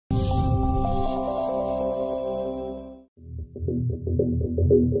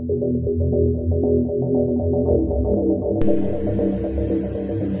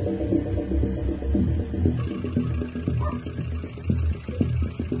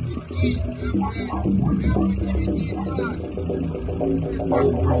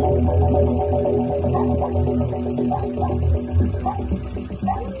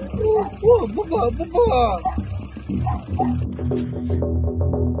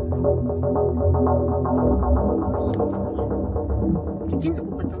Прикинь,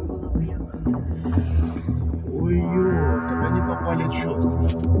 сколько там было приехало. Ой-ё, так они попали четко.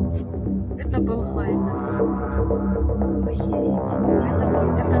 Это был Хайнес. Охереть.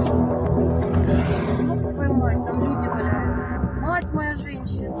 Это жопа. Ёб твою мать, там люди валяются. Мать моя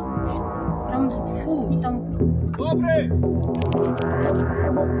женщина. Там, фу, там... Добрый!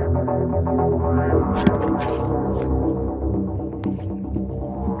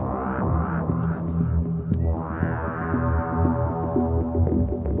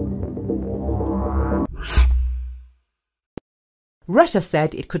 Russia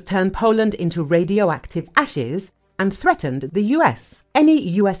said it could turn Poland into radioactive ashes and threatened the US. Any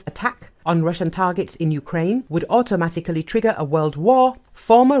US attack on Russian targets in Ukraine would automatically trigger a world war,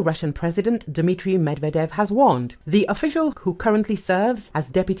 former Russian President Dmitry Medvedev has warned. The official, who currently serves as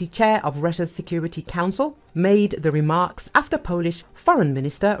deputy chair of Russia's Security Council, made the remarks after Polish Foreign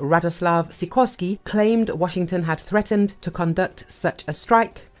Minister Radoslaw Sikorski claimed Washington had threatened to conduct such a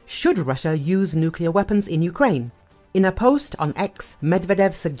strike should Russia use nuclear weapons in Ukraine. In a post on X,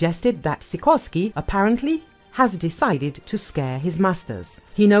 Medvedev suggested that Sikorski apparently has decided to scare his masters.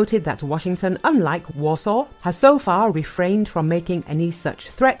 He noted that Washington, unlike Warsaw, has so far refrained from making any such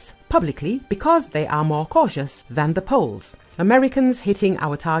threats publicly because they are more cautious than the Poles. Americans hitting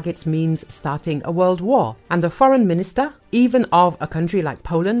our targets means starting a world war, and the foreign minister, even of a country like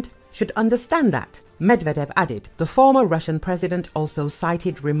Poland, should understand that, Medvedev added. The former Russian president also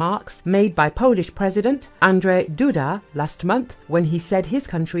cited remarks made by Polish President Andrzej Duda last month when he said his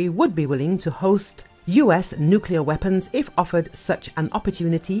country would be willing to host US nuclear weapons if offered such an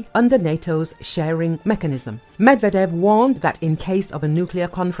opportunity under NATO's sharing mechanism. Medvedev warned that in case of a nuclear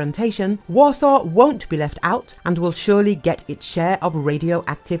confrontation, Warsaw won't be left out and will surely get its share of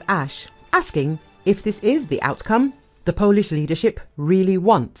radioactive ash, asking if this is the outcome the Polish leadership really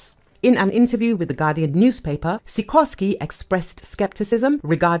wants. In an interview with the Guardian newspaper, Sikorski expressed skepticism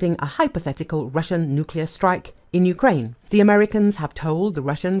regarding a hypothetical Russian nuclear strike in Ukraine. The Americans have told the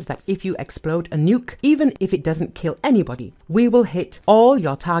Russians that if you explode a nuke, even if it doesn't kill anybody, we will hit all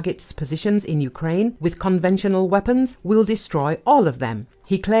your targets' positions in Ukraine with conventional weapons, we'll destroy all of them,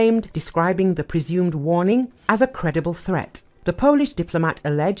 he claimed, describing the presumed warning as a credible threat. The Polish diplomat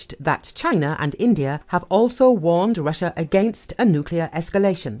alleged that China and India have also warned Russia against a nuclear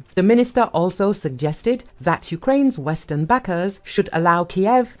escalation. The minister also suggested that Ukraine's Western backers should allow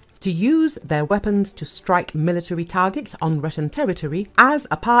Kiev to use their weapons to strike military targets on Russian territory, as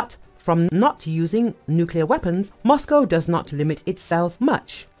apart from not using nuclear weapons, Moscow does not limit itself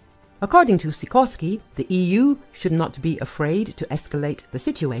much. According to Sikorski, the EU should not be afraid to escalate the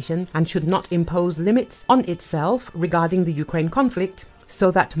situation and should not impose limits on itself regarding the Ukraine conflict so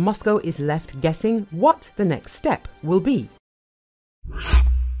that Moscow is left guessing what the next step will be.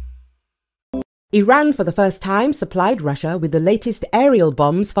 Iran for the first time supplied Russia with the latest aerial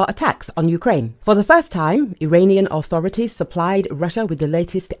bombs for attacks on Ukraine. For the first time, Iranian authorities supplied Russia with the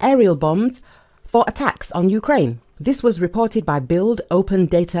latest aerial bombs for attacks on Ukraine. This was reported by Build Open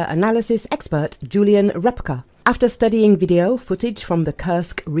Data Analysis expert Julian Repka after studying video footage from the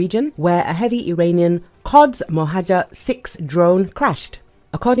Kursk region where a heavy Iranian Quds Mohajer-6 drone crashed.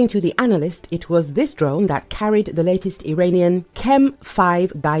 According to the analyst, it was this drone that carried the latest Iranian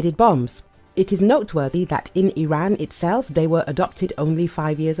Chem-5 guided bombs. It is noteworthy that in Iran itself they were adopted only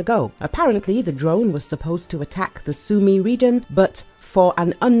 5 years ago. Apparently the drone was supposed to attack the Sumy region, but for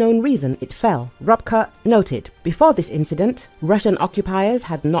an unknown reason it fell, Robka noted. Before this incident, Russian occupiers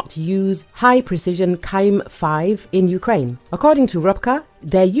had not used high-precision Chem-5 in Ukraine. According to Robka,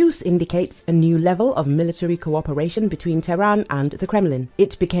 their use indicates a new level of military cooperation between Tehran and the Kremlin.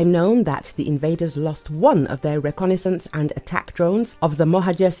 It became known that the invaders lost one of their reconnaissance and attack drones of the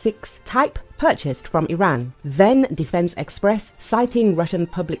Mohajer-6 type purchased from Iran. Then Defense Express, citing Russian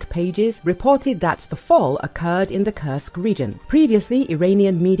public pages, reported that the fall occurred in the Kursk region. Previously,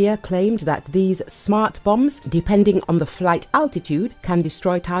 Iranian media claimed that these smart bombs, depending on the flight altitude, can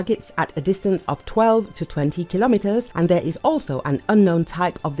destroy targets at a distance of 12 to 20 kilometers, and there is also an unknown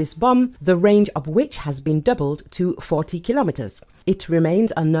type of this bomb, the range of which has been doubled to 40 kilometers. It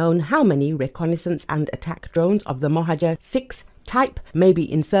remains unknown how many reconnaissance and attack drones of the Mohajer-6 type may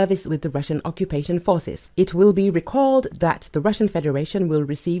be in service with the Russian occupation forces. It will be recalled that the Russian Federation will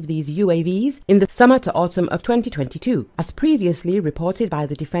receive these UAVs in the summer to autumn of 2022. As previously reported by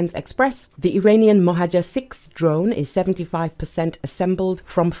the Defense Express, the Iranian Mohajer 6 drone is 75% assembled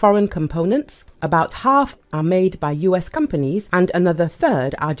from foreign components. About half are made by US companies and another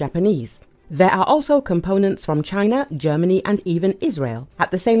third are Japanese. There are also components from China, Germany and even Israel.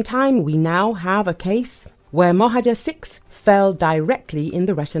 At the same time, we now have a case where Mohajer 6 fell directly in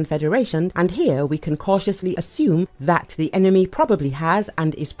the Russian Federation, and here we can cautiously assume that the enemy probably has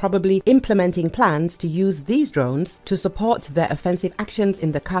and is probably implementing plans to use these drones to support their offensive actions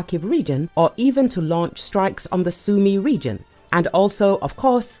in the Kharkiv region, or even to launch strikes on the Sumy region. And also, of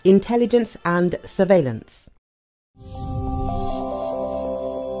course, intelligence and surveillance.